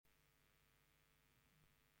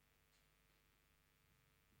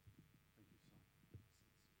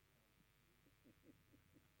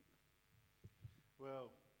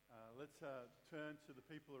Well, let's turn to the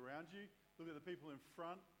people around you. Look at the people in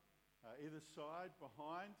front, either side,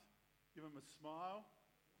 behind. Give them a smile.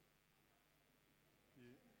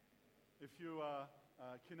 If you are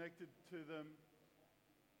connected to them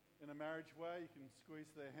in a marriage way, you can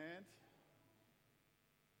squeeze their hand.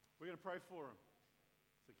 We're going to pray for them.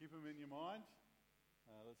 So keep them in your mind.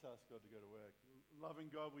 Let's ask God to go to work.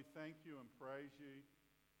 Loving God, we thank you and praise you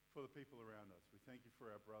for the people around us. We thank you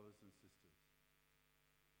for our brothers and sisters.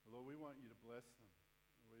 Lord, we want you to bless them.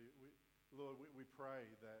 Lord, we pray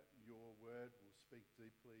that your word will speak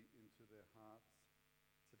deeply into their hearts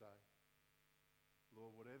today.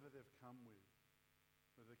 Lord, whatever they've come with,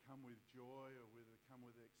 whether they come with joy or whether they come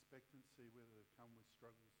with expectancy, whether they come with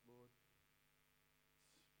struggles, Lord,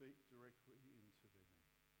 speak directly into their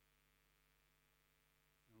needs.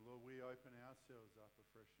 And Lord, we open ourselves up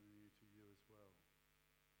afresh and anew to you as well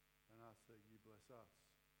and ask that you bless us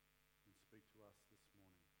and speak to us this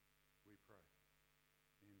morning. We pray.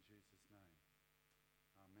 In Jesus' name.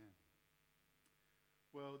 Amen.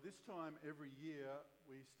 Well, this time every year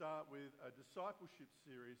we start with a discipleship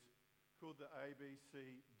series called the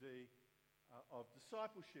ABCD of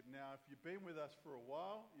discipleship. Now, if you've been with us for a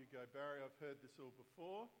while, you go, Barry, I've heard this all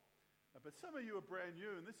before. But some of you are brand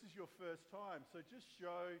new and this is your first time. So just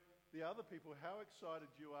show the other people how excited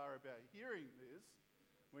you are about hearing this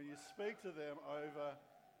when you speak to them over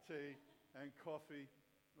tea and coffee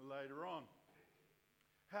later on.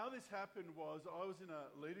 How this happened was I was in a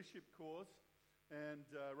leadership course and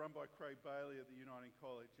run by Craig Bailey at the Uniting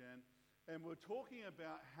College, and we're talking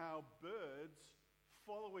about how birds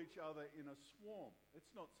follow each other in a swarm.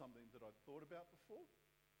 It's not something that I'd thought about before.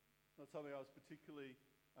 It's not something I was particularly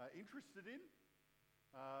interested in,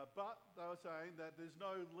 but they were saying that there's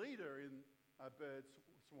no leader in a bird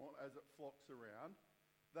swarm as it flocks around.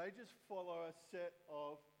 They just follow a set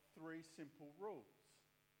of 3 simple rules.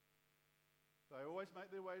 They always make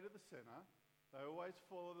their way to the centre, they always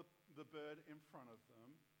follow the bird in front of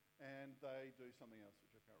them, and they do something else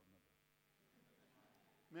which I can't remember.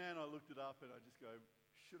 Man, I looked it up and I just go,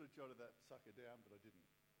 should have jotted that sucker down, but I didn't.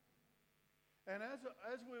 And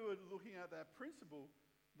as we were looking at that principle,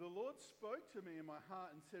 the Lord spoke to me in my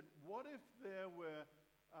heart and said, what if there were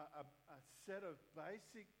a set of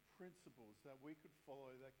basic principles that we could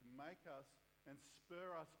follow that can make us and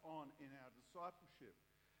spur us on in our discipleship?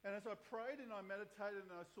 And as I prayed and I meditated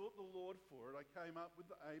and I sought the Lord for it, I came up with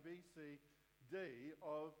the ABCD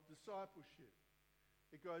of discipleship.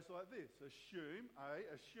 It goes like this. Assume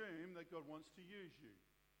that God wants to use you.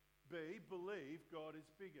 B, believe God is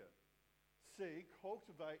bigger. C,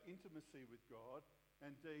 cultivate intimacy with God.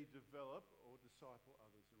 And D, develop or disciple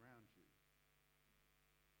others around you.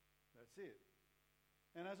 That's it.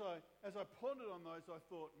 And as I pondered on those, I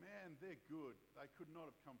thought, man, they're good. They could not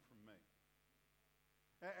have come from me.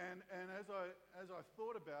 And as I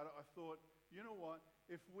thought about it, I thought, you know what?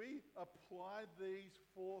 If we apply these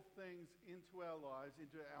 4 things into our lives,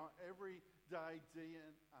 into our everyday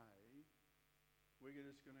DNA, we're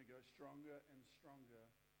just going to go stronger and stronger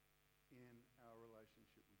in our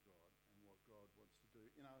relationship with God and what God wants to do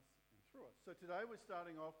in us and through us. So today we're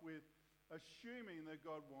starting off with assuming that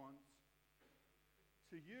God wants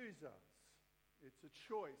to use us. It's a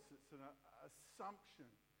choice. It's an assumption.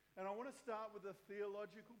 And I want to start with a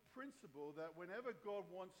theological principle that whenever God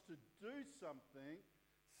wants to do something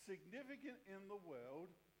significant in the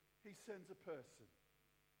world, he sends a person.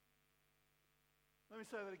 Let me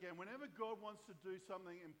say that again. Whenever God wants to do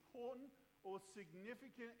something important or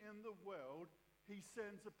significant in the world, he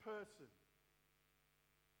sends a person.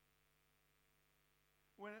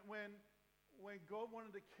 When God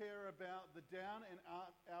wanted to care about the down and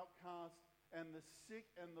outcast and the sick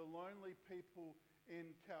and the lonely people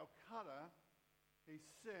in Calcutta, he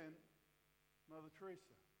sent Mother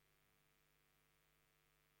Teresa.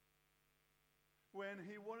 When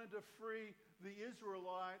he wanted to free the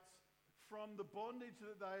Israelites from the bondage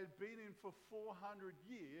that they had been in for 400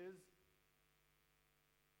 years,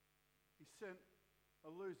 he sent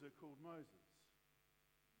a loser called Moses.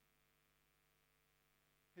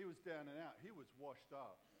 He was down and out. He was washed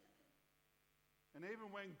up. And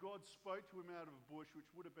even when God spoke to him out of a bush, which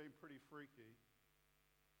would have been pretty freaky,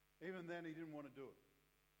 even then he didn't want to do it.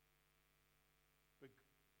 But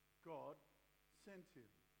God sent him.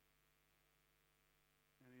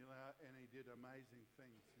 And he did amazing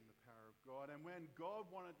things in the power of God. And when God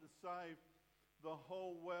wanted to save the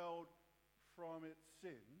whole world from its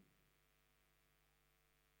sin,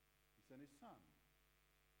 he sent his son.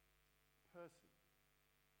 Person.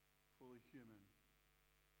 Fully human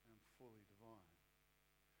and fully divine.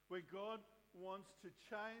 Where God wants to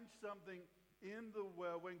change something in the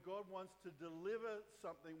world, when God wants to deliver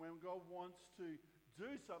something, when God wants to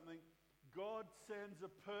do something, God sends a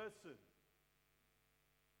person.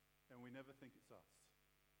 And we never think it's us.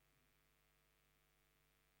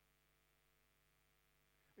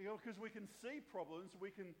 You know, because we can see problems, we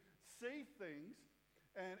can see things,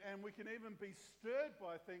 and we can even be stirred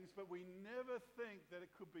by things, but we never think that it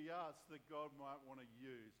could be us that God might want to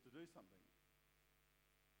use to do something.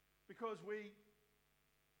 Because we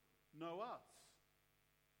know us.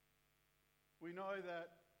 We know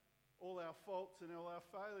that all our faults and all our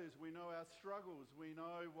failures, we know our struggles, we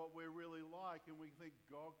know what we're really like, and we think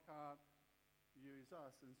God can't use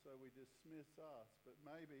us, and so we dismiss us. But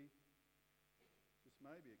maybe, just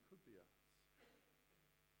maybe, it could be us.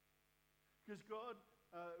 Because God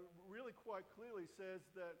really quite clearly says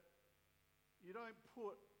that you don't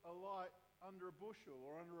put a light under a bushel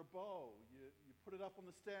or under a bowl. You put it up on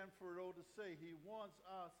the stand for it all to see. He wants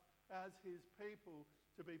us as his people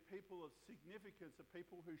to be people of significance, a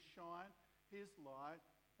people who shine his light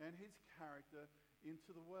and his character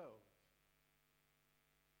into the world.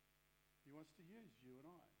 He wants to use you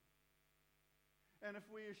and I. And if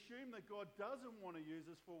we assume that God doesn't want to use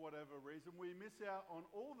us for whatever reason, we miss out on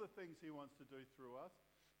all the things he wants to do through us.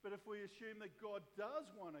 But if we assume that God does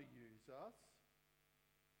want to use us,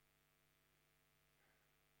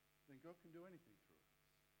 then God can do anything through us.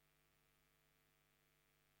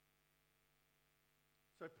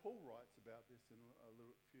 So Paul writes about this in a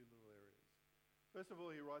few little areas. First of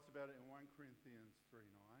all, he writes about it in 1 Corinthians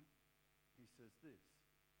 3:9. He says this: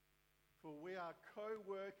 "For we are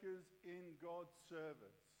co-workers in God's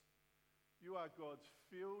service. You are God's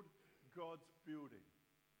field, God's building."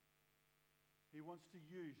 He wants to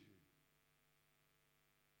use you.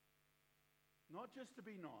 Not just to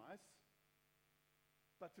be nice,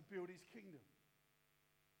 but to build his kingdom.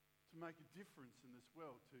 To make a difference in this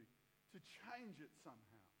world, to change it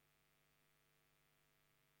somehow.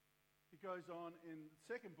 He goes on in the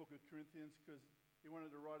second book of Corinthians, because he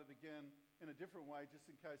wanted to write it again in a different way, just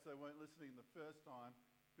in case they weren't listening the first time,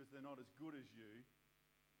 because they're not as good as you,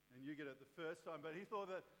 and you get it the first time. But he thought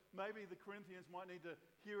that maybe the Corinthians might need to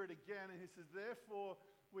hear it again, and he says, "Therefore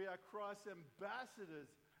we are Christ's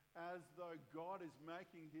ambassadors, as though God is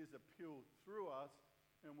making his appeal through us,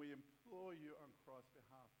 and we implore you on Christ's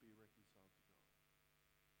behalf, be reconciled to God."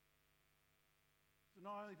 So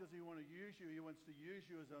not only does he want to use you, he wants to use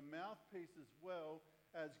you as a mouthpiece as well,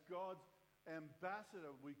 as God's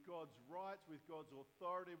ambassador, with God's rights, with God's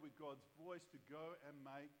authority, with God's voice, to go and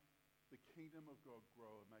make the kingdom of God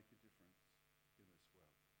grow and make a difference in this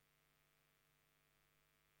world.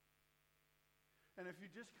 And if you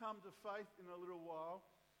just come to faith in a little while,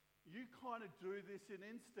 you kind of do this in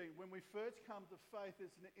instinct. When we first come to faith,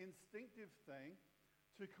 it's an instinctive thing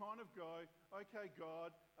to kind of go, "Okay,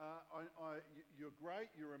 God, you're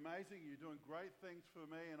great, you're amazing, you're doing great things for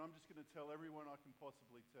me, and I'm just going to tell everyone I can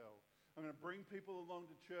possibly tell. I'm going to bring people along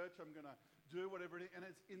to church, I'm going to do whatever it is," and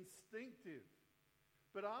it's instinctive.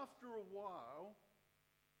 But after a while,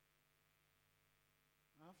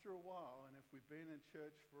 and if we've been in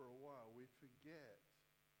church for a while, we forget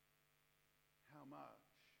how much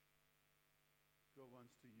God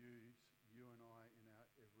wants to use you and I in our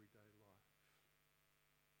everyday life.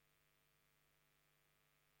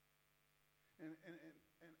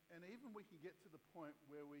 And even we can get to the point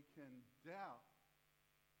where we can doubt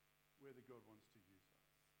whether God wants to use us.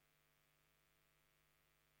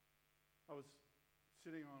 I was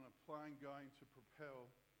sitting on a plane going to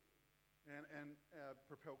Propel and our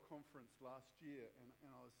Propel conference last year,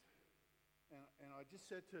 and I just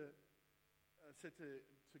said to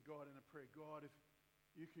God in a prayer, "God, if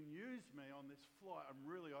you can use me on this flight, I'm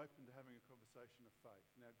really open to having a conversation of faith."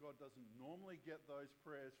 Now, God doesn't normally get those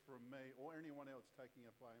prayers from me or anyone else taking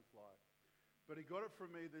a plane flight, but he got it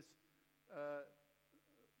from me that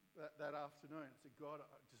afternoon. I said, "God,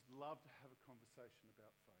 I'd just love to have a conversation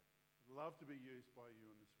about faith. I'd love to be used by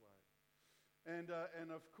you in this way." And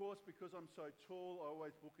of course, because I'm so tall, I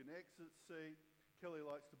always book an exit seat. Kelly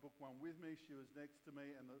likes to book one with me. She was next to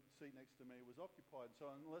me, and the seat next to me was occupied. So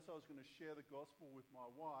unless I was going to share the gospel with my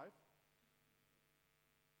wife,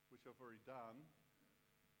 which I've already done,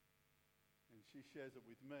 and she shares it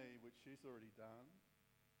with me, which she's already done,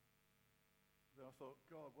 then I thought,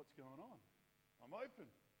 "God, what's going on? I'm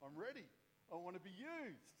open. I'm ready. I want to be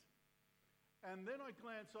used." And then I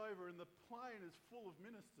glance over, and the plane is full of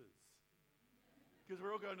ministers, because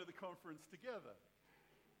we're all going to the conference together.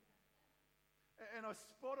 And I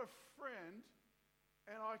spot a friend,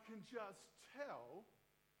 and I can just tell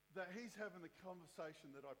that he's having the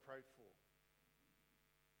conversation that I prayed for.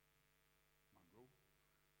 Mongrel.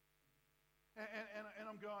 And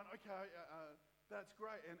I'm going, okay, that's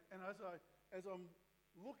great. And as I'm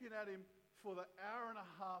looking at him for the hour and a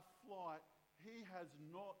half flight, he has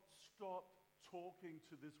not stopped talking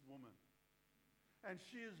to this woman. And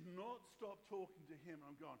she has not stopped talking to him.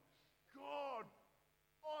 I'm going, God,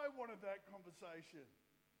 I wanted that conversation.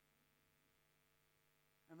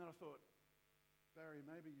 And then I thought, Barry,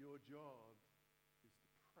 maybe your job is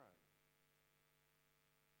to pray.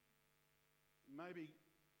 Maybe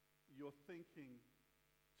you're thinking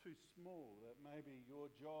too small, that maybe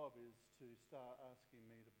your job is to start asking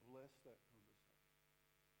me to bless that conversation.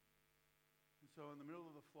 And so in the middle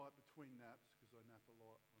of the flight between naps, because I nap a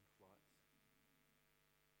lot on flights,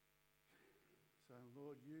 saying,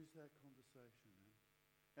 Lord, use that conversation.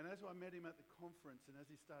 And as I met him at the conference and as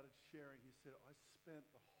he started sharing, he said, I spent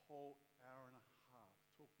the whole hour and a half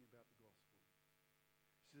talking about the gospel.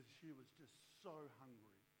 She said she was just so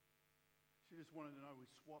hungry. She just wanted to know. We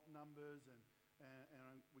swapped numbers and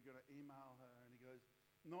we're going to email her. And he goes,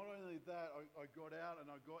 not only that, I got out and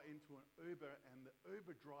I got into an Uber, and the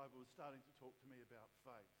Uber driver was starting to talk to me about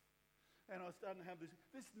faith. And I was starting to have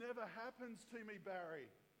this never happens to me, Barry.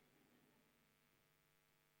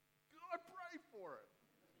 I pray for it.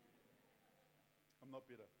 I'm not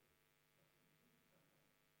bitter.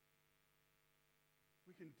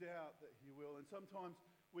 We can doubt that he will, and sometimes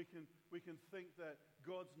we can think that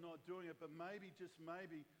God's not doing it, but maybe, just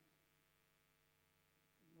maybe,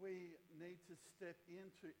 we need to step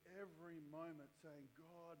into every moment saying,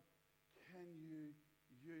 God, can you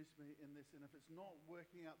use me in this? And if it's not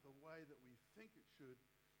working out the way that we think it should,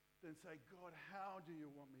 then say, God, how do you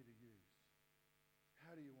want me to use?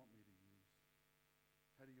 How do you want me to use?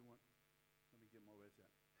 How do you want, let me get my words out.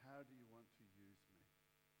 How do you want to use me?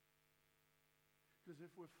 Because if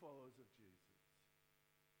we're followers of Jesus,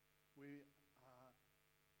 we are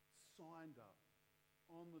signed up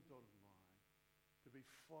on the dotted line to be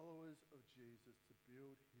followers of Jesus, to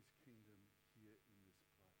build his kingdom here in this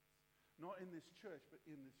place. Not in this church, but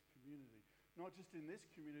in this community. Not just in this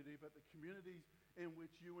community, but the communities in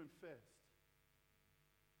which you infest.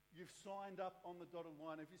 You've signed up on the dotted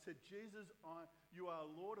line. If you said, Jesus, you are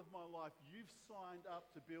Lord of my life, you've signed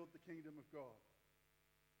up to build the kingdom of God.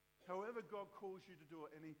 However God calls you to do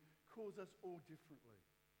it, and he calls us all differently.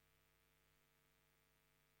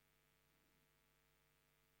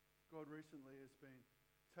 God recently has been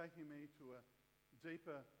taking me to a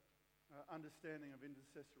deeper understanding of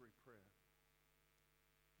intercessory prayer.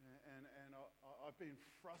 And I've been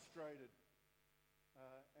frustrated,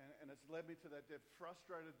 and it's led me to that depth,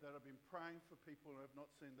 frustrated that I've been praying for people and I've not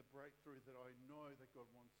seen the breakthrough that I know that God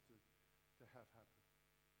wants to have happen.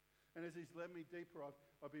 And as he's led me deeper,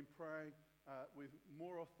 I've been praying with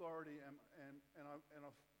more authority, and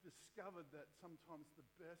I've discovered that sometimes the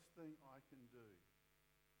best thing I can do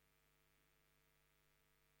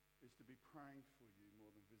is to be praying for you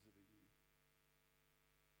more than visiting you.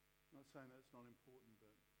 I'm not saying that's not important,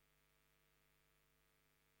 but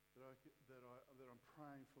that I'm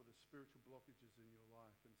praying for the spiritual blockages in your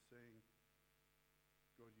life and seeing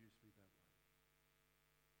God use me that way.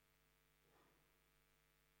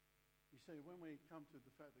 You see, when we come to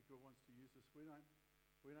the fact that God wants to use us, we don't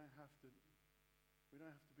have to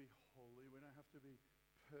be holy. We don't have to be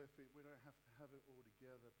perfect. We don't have to have it all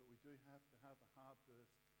together, but we do have to have a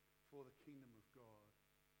heartburst for the kingdom of God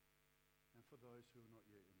and for those who are not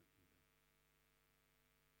yet in the kingdom.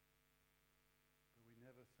 But we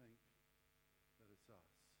never think that it's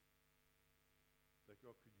us, that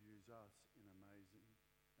God could use us in amazing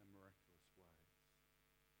and miraculous ways.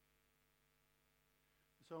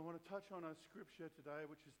 So I want to touch on a scripture today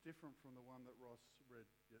which is different from the one that Ross read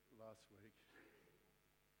last week.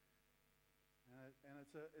 And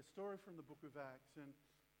it's a story from the book of Acts, and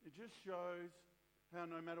it just shows how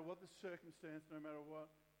no matter what the circumstance, no matter what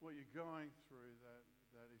you're going through, that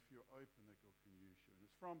if you're open, that God can use you. And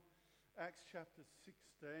it's from Acts chapter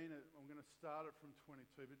 16. I'm going to start it from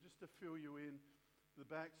 22, but just to fill you in the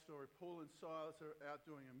backstory, Paul and Silas are out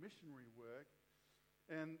doing a missionary work,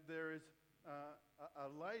 and there is a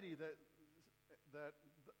lady who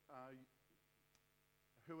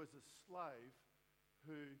is a slave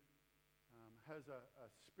who has a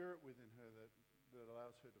spirit within her that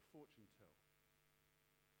allows her to fortune tell.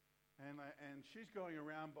 And she's going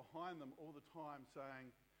around behind them all the time saying,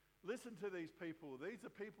 listen to these people. These are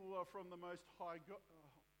people who are from the Most High God.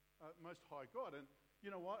 And you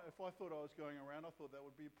know what? If I thought I was going around, I thought that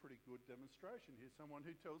would be a pretty good demonstration. Here's someone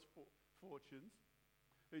who tells fortunes,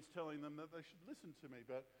 who's telling them that they should listen to me.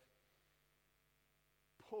 But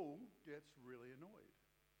Paul gets really annoyed.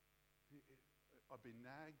 I've been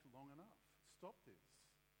nagged long enough. Stop this.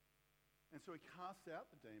 And so he casts out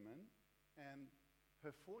the demon, and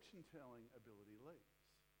her fortune-telling ability leaves.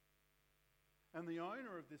 And the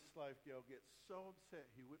owner of this slave girl gets so upset,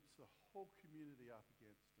 he whips the whole community up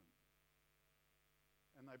against them.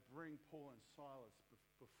 And they bring Paul and Silas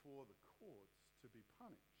before the courts to be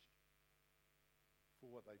punished for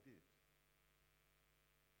what they did.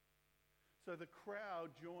 So the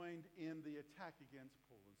crowd joined in the attack against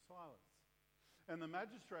Paul and Silas. And the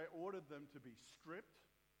magistrate ordered them to be stripped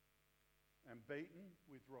and beaten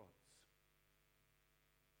with rods.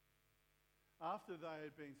 After they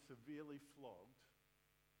had been severely flogged,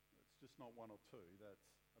 it's just not one or two, that's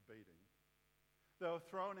a beating, they were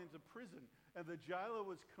thrown into prison, and the jailer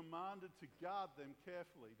was commanded to guard them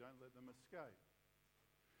carefully, don't let them escape.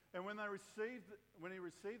 And when he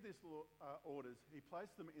received these orders, he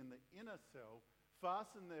placed them in the inner cell,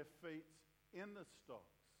 fastened their feet in the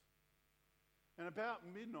stocks. And about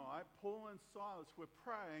midnight, Paul and Silas were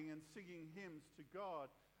praying and singing hymns to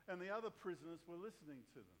God, and the other prisoners were listening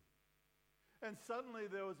to them. And suddenly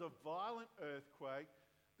there was a violent earthquake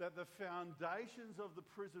that the foundations of the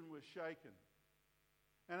prison were shaken.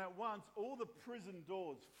 And at once all the prison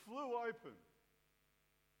doors flew open,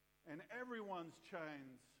 and everyone's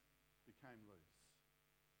chains became loose.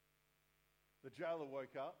 The jailer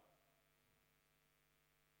woke up.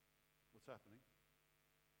 What's happening?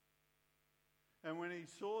 And when he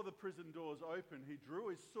saw the prison doors open, he drew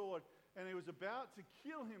his sword and he was about to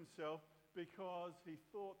kill himself because he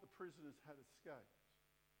thought the prisoners had escaped.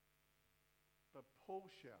 But Paul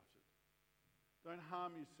shouted, "Don't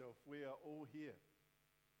harm yourself, we are all here."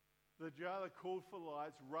 The jailer called for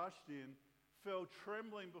lights, rushed in, fell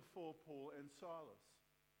trembling before Paul and Silas.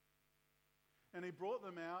 And he brought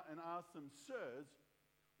them out and asked them, "Sirs,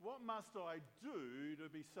 what must I do to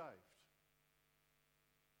be saved?"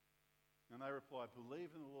 And they replied,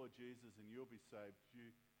 "Believe in the Lord Jesus and you'll be saved,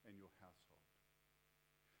 you and your household."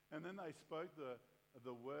 And then they spoke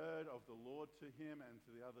the word of the Lord to him and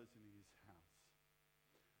to the others in his house.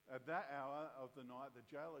 At that hour of the night, the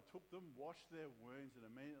jailer took them, washed their wounds, and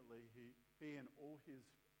immediately he and all his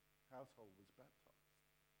household was baptized.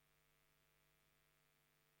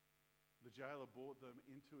 The jailer brought them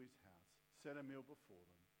into his house, set a meal before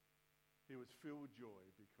them. He was filled with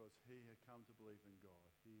joy because he had come to believe in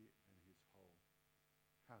God, he and his whole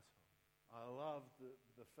household. I love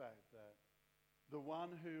the fact that the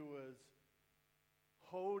one who was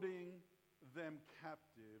holding them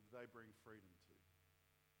captive, they bring freedom to.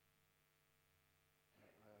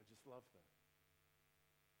 I just love that.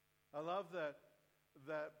 I love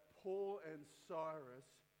that Paul and Cyrus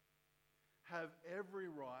have every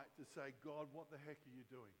right to say, "God, what the heck are you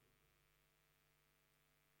doing?"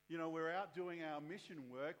 You know, we're out doing our mission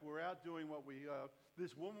work. We're out doing what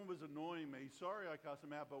this woman was annoying me. Sorry I cast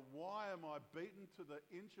him out, but why am I beaten to the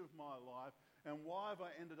inch of my life? And why have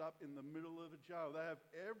I ended up in the middle of a jail? They have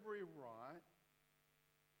every right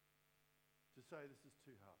to say this is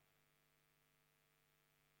too hard.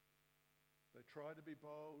 They tried to be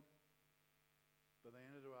bold, but they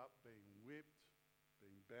ended up being whipped,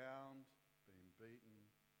 being bound, being beaten,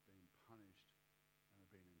 being punished, and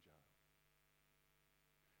being in jail.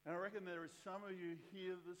 And I reckon there is some of you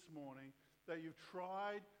here this morning that you've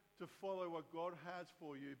tried to follow what God has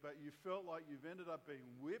for you, but you felt like you've ended up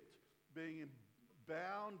being whipped, being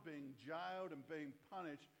bound, being jailed, and being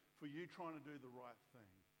punished for you trying to do the right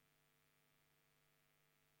thing.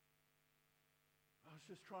 I was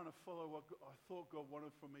just trying to follow what I thought God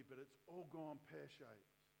wanted for me, but it's all gone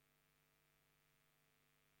pear-shaped.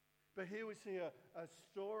 But here we see a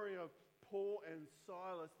story of Paul and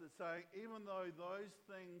Silas that's saying, even though those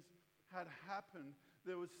things had happened,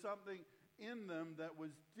 there was something in them that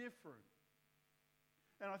was different.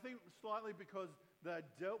 And I think slightly because they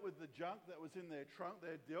had dealt with the junk that was in their trunk,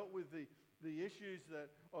 they had dealt with the issues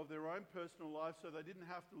of their own personal life, so they didn't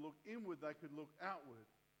have to look inward, they could look outward.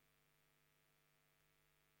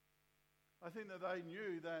 I think that they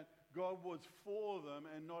knew that God was for them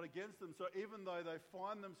and not against them. So even though they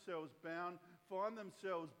find themselves bound, find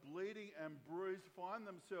themselves bleeding and bruised, find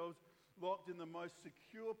themselves locked in the most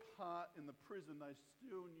secure part in the prison, they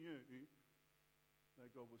still knew that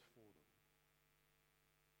God was for them.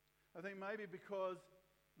 I think maybe because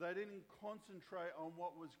they didn't concentrate on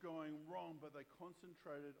what was going wrong, but they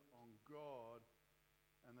concentrated on God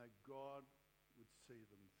and that God would see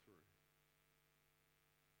them through.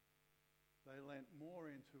 They leant more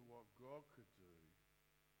into what God could do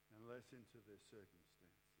and less into their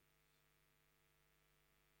circumstances.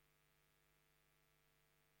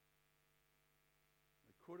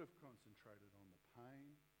 They could have concentrated on the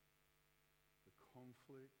pain, the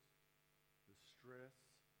conflict, the stress,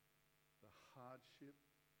 the hardship,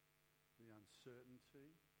 the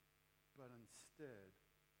uncertainty, But instead,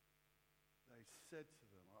 they said to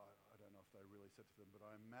them, I don't know if they really said to them, but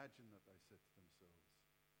I imagine that they said to themselves,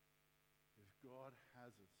 if God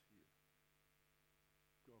has us here,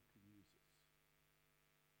 God can use us.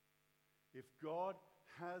 If God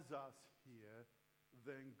has us here,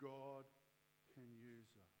 then God can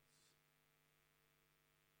use us.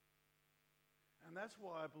 And that's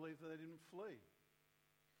why I believe that they didn't flee.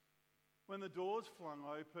 When the doors flung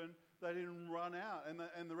open, they didn't run out. And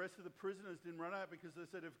the rest of the prisoners didn't run out because they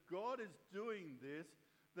said, if God is doing this,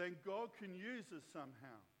 then God can use us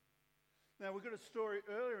somehow. Now, we've got a story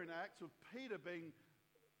earlier in Acts of Peter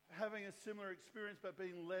having a similar experience but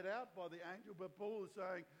being led out by the angel. But Paul is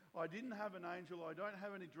saying, I didn't have an angel, I don't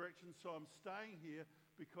have any direction, so I'm staying here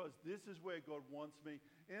because this is where God wants me,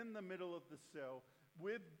 in the middle of the cell,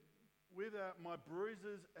 without my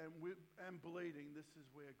bruises and bleeding. This is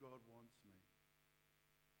where God wants me.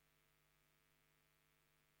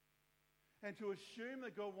 And to assume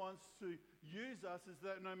that God wants to use us is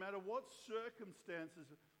that no matter what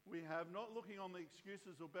circumstances we have, not looking on the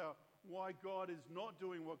excuses about why God is not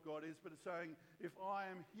doing what God is, but saying, if I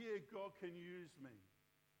am here, God can use me.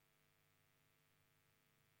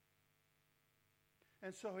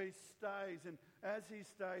 And so he stays, and as he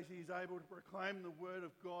stays, he's able to proclaim the word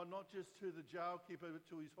of God, not just to the jailkeeper, but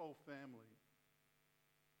to his whole family.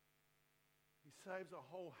 He saves a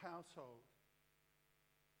whole household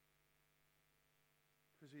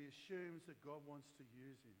because he assumes that God wants to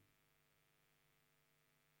use him.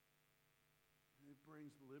 And it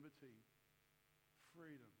brings liberty,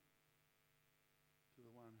 freedom to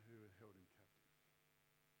the one who had held him captive.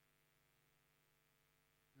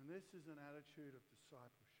 And this is an attitude of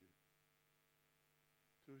discipleship.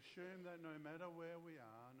 To assume that no matter where we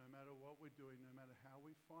are, no matter what we're doing, no matter how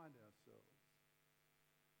we find ourselves,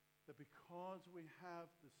 that because we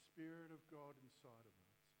have the Spirit of God inside of us,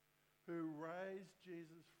 who raised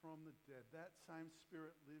Jesus from the dead, that same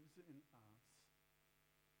Spirit lives in us,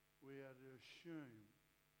 we are to assume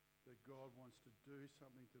that God wants to do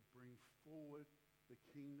something to bring forward the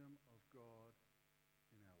kingdom of God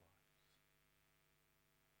in our lives.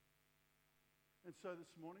 And so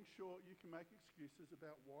this morning, sure, you can make excuses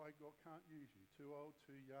about why God can't use you. Too old,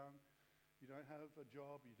 too young, you don't have a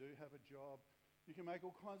job, you do have a job. You can make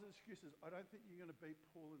all kinds of excuses. I don't think you're going to beat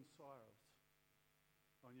Paul and Silas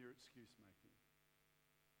on your excuse making.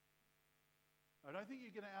 I don't think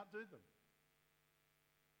you're going to outdo them.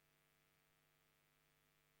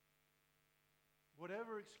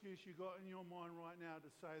 Whatever excuse you got in your mind right now to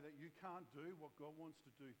say that you can't do what God wants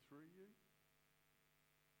to do through you,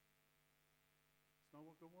 not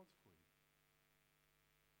what God wants for you.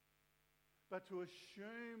 But to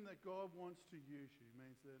assume that God wants to use you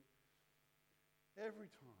means that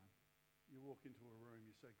every time you walk into a room,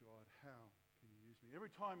 you say, God, how can you use me?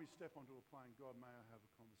 Every time you step onto a plane, God, may I have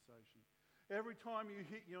a conversation? Every time you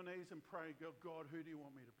hit your knees and pray, God, who do you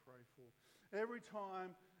want me to pray for? Every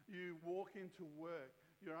time you walk into work,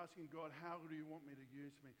 you're asking God, how do you want me to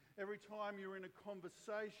use me? Every time you're in a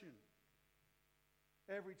conversation,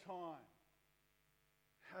 every time,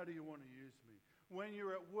 how do you want to use me? When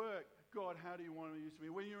you're at work, God, how do you want to use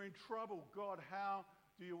me? When you're in trouble, God, how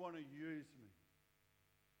do you want to use me?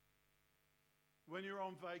 When you're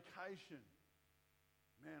on vacation,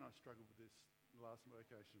 man, I struggled with this last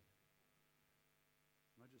vacation.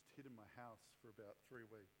 I just hid in my house for about 3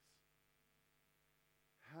 weeks.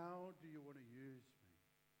 How do you want to use me?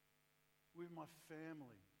 With my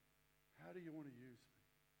family, how do you want to use me?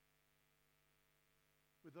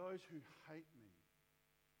 With those who hate me,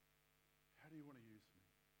 how do you want to use me?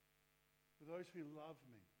 For those who love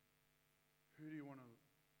me, how do you want to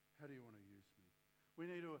use me? We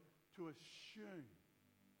need to assume.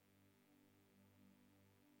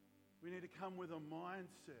 We need to come with a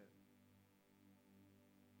mindset.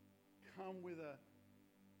 Come with an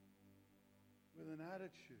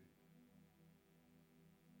attitude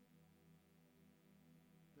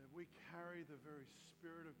that we carry the very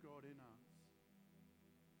Spirit of God in us.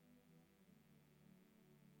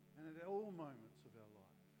 And at all moments of our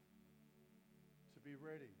life, to be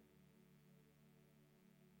ready.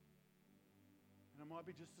 And it might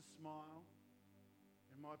be just a smile.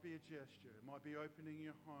 It might be a gesture. It might be opening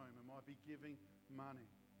your home. It might be giving money.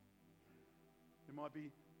 It might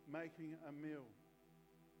be making a meal.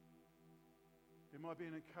 It might be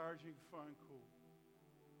an encouraging phone call.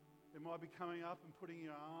 It might be coming up and putting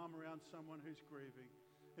your arm around someone who's grieving.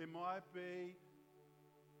 It might be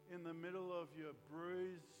in the middle of your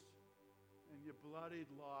bruised and your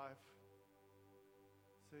bloodied life,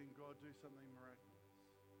 seeing God do something miraculous.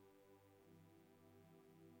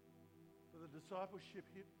 For the discipleship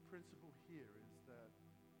principle here is that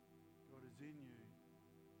God is in you.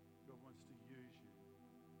 God wants to use you.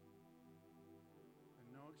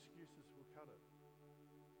 And no excuses will cut it.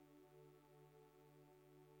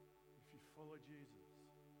 If you follow Jesus,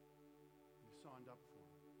 you've signed up for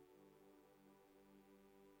it.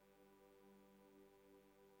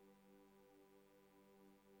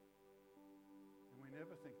 And we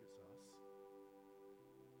never think it's us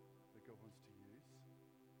that God wants to use.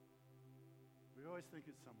 We always think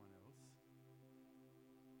it's someone else.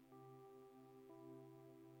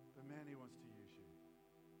 But man, he wants to use you.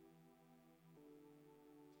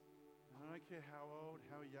 And I don't care how old,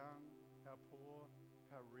 how young, how poor,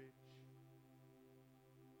 how rich.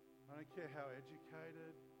 I don't care how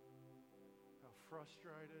educated, how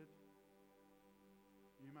frustrated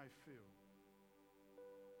you may feel.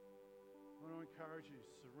 I want to encourage you,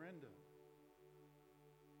 surrender.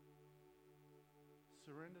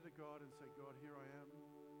 Surrender to God and say, God, here I am.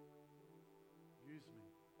 Use me.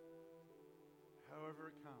 However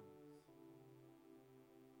it comes.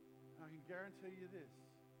 And I can guarantee you this.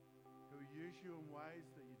 He'll use you in ways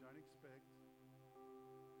that you don't expect.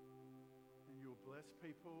 And you'll bless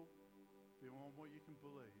people beyond what you can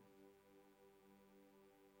believe.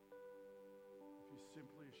 If you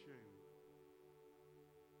simply assume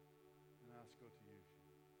and ask God to use you.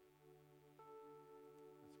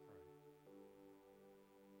 Let's pray.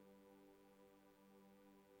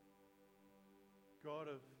 God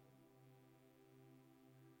of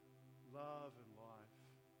love and life,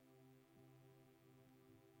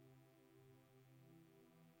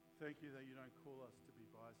 thank you that you don't call us to be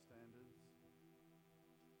bystanders,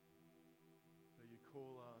 that you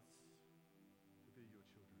call us to be your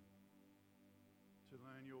children, to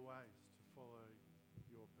learn your ways, to follow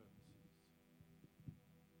your purposes.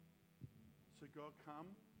 So God,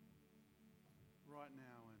 come right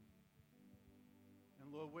now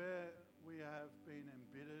and Lord, where we have been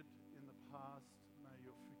embittered in the past, may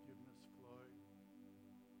your forgiveness flow.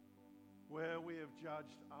 Where we have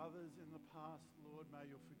judged others in the past, Lord, may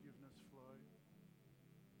your forgiveness flow.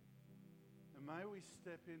 And may we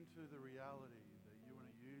step into the reality that you want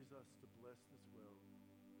to use us to bless this world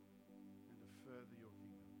and to further your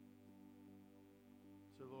kingdom.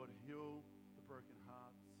 So Lord, heal the broken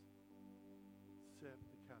hearts, set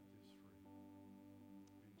the captives free.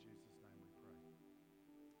 In Jesus' name we pray.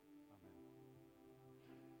 Amen.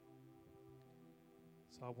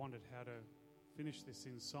 So I wondered how to finish this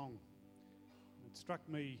in song. It struck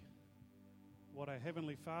me what our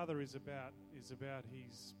Heavenly Father is about. He's about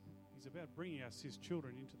bringing us, His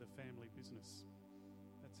children, into the family business.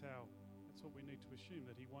 That's what we need to assume,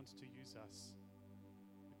 that He wants to use us.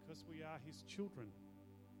 Because we are His children,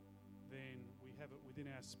 then we have it within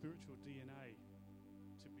our spiritual DNA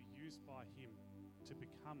to be used by Him, to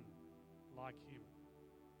become like Him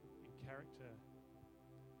in character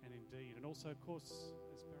and in deed. And also, of course,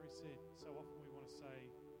 as Barry said, so often we want to say,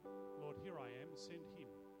 Lord, here I am, send Him.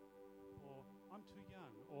 Or I'm too young,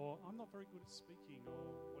 or I'm not very good at speaking,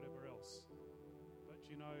 or whatever else. But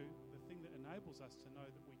you know, the thing that enables us to know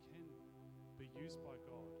that we can be used by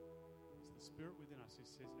God is the Spirit within us who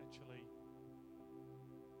says, actually,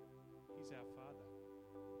 He's our Father.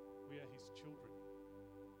 We are His children.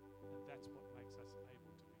 And that's what makes us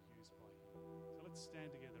able to be used by Him. So let's stand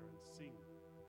together.